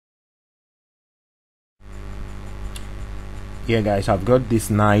Yeah guys, I've got this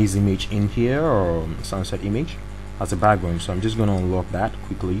nice image in here, or sunset image as a background, so I'm just gonna unlock that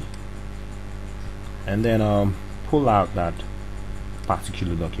quickly and then pull out that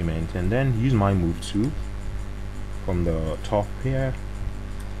particular document and then use my move tool from the top here,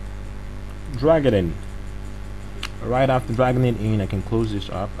 drag it in. Right after dragging it in, I can close this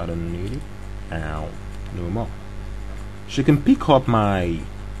up. I don't need it now, no more. So you can pick up my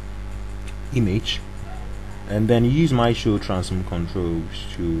image and then use my show transform controls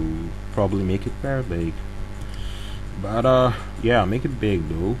to probably make it very big, but yeah, make it big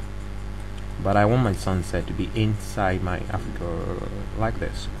though. But I want my sunset to be inside my Africa like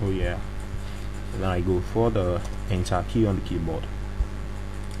this. Oh yeah. And then I go for the enter key on the keyboard.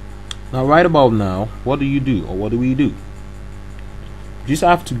 Now right about now, what do you do, or what do we do? You just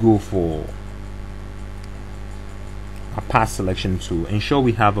have to go for a path selection tool. Ensure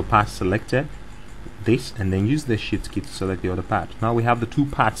we have a path selected, this, and then use the shift key to select the other path. Now we have the two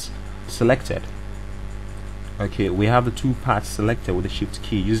paths selected. Okay, we have the two paths selected with the shift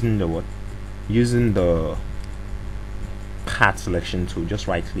key using the what? Using the path selection tool. Just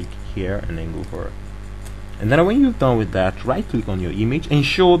right click here and then go for it. And then when you've done with that, right click on your image.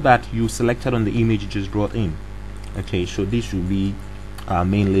 Ensure that you selected on the image you just brought in. Okay, so this will be our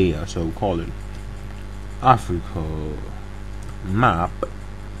main layer, so we'll call it Africa map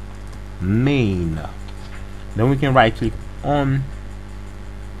main. Then we can right click on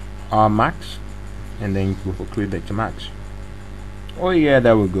our max and then go for create vector max. Oh yeah,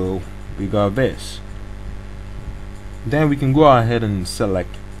 there we go, we got this. Then we can go ahead and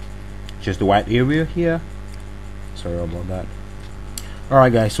select just the white area here. Sorry about that.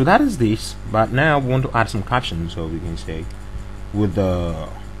 Alright guys, so that is this, but now we want to add some captions. So we can say with the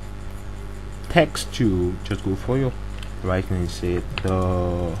text to just go for your right and say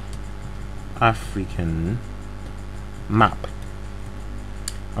the African map.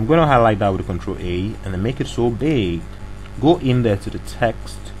 I'm going to highlight that with Control A and then make it so big. Go in there to the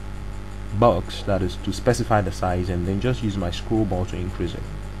text box, that is to specify the size, and then just use my scroll bar to increase it.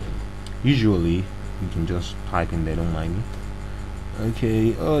 Usually you can just type in there, don't mind me.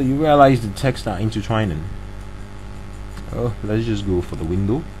 Okay, oh, you realize the text are intertwining. Oh, let's just go for the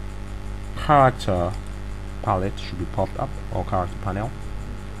window. Character palette should be popped up, or character panel,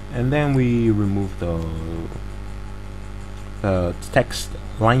 and then we remove the text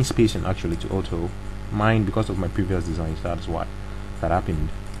line spacing actually to auto. Mine, because of my previous designs, that's why that happened.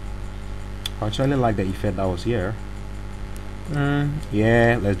 I actually like the effect that was here.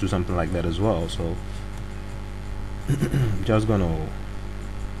 Yeah, let's do something like that as well. So just gonna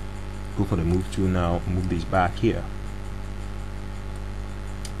go for the move tool now, move this back here.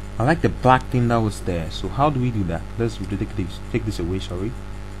 I like the black thing that was there, so how do we do that? Let's take this away, sorry.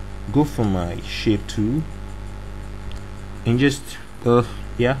 Go for my shape tool and just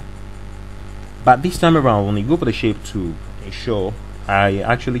yeah, but this time around when you go for the shape tool, ensure I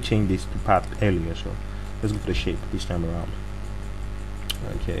actually changed this to path earlier, so let's go for the shape this time around.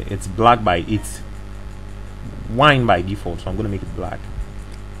 Okay, it's black by it's wine by default, so I'm gonna make it black.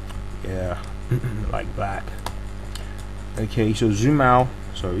 Yeah, like black. Okay, so zoom out,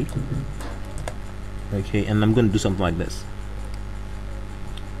 sorry. Okay, and I'm gonna do something like this.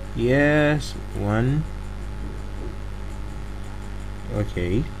 Yes, one.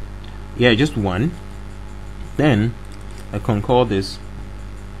 Okay, yeah, just one. Then I can call this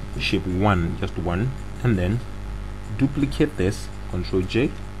shape 1, just 1, and then duplicate this, Control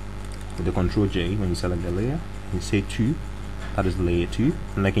J. With the Control J, when you select the layer, you say 2, that is layer 2,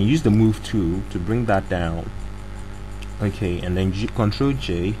 and I can use the move tool to bring that down. Okay, and then Control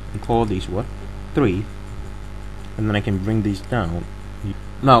J and call this what? 3, and then I can bring this down.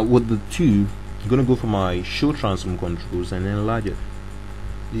 Now with the 2, I'm gonna go for my show transform controls and enlarge it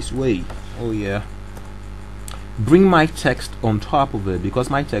this way. Oh yeah. Bring my text on top of it, because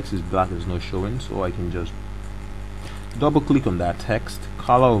my text is black, it's not showing, so I can just double click on that text.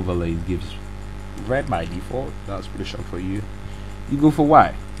 Color overlay gives red by default, that's pretty sure for you. You go for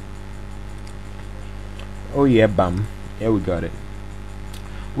Y. Oh yeah, bam, yeah, we got it.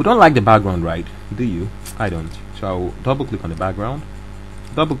 We don't like the background, right? Do you? I don't. So I'll double click on the background,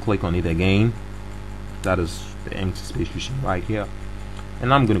 double click on it again, that is the empty space you see right here,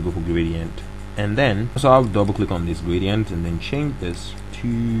 and I'm gonna go for gradient. And then so I'll double click on this gradient and then change this to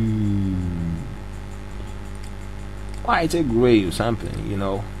white or gray or something, you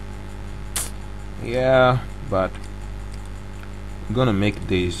know. Yeah, but I'm gonna make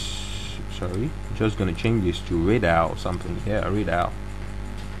this, sorry, just gonna change this to red out or something. Yeah, red out,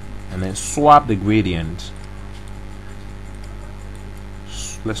 and then swap the gradient.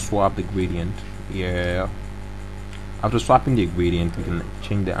 Let's swap the gradient. Yeah, After swapping the gradient, we can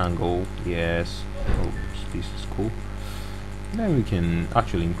change the angle. Yes. Oh, this is cool. Then we can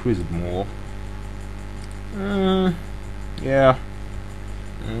actually increase it more. Yeah.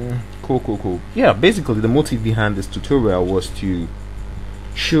 Cool. Yeah, basically the motive behind this tutorial was to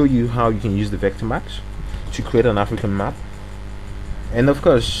show you how you can use the vector maps to create an African map, and of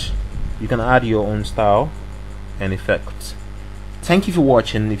course you can add your own style and effects. Thank you for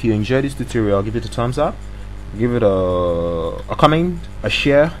watching. If you enjoyed this tutorial, give it a thumbs up, give it a comment, a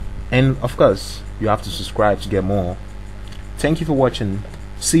share, and of course you have to subscribe to get more. Thank you for watching.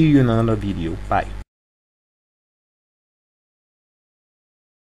 See you in another video. Bye.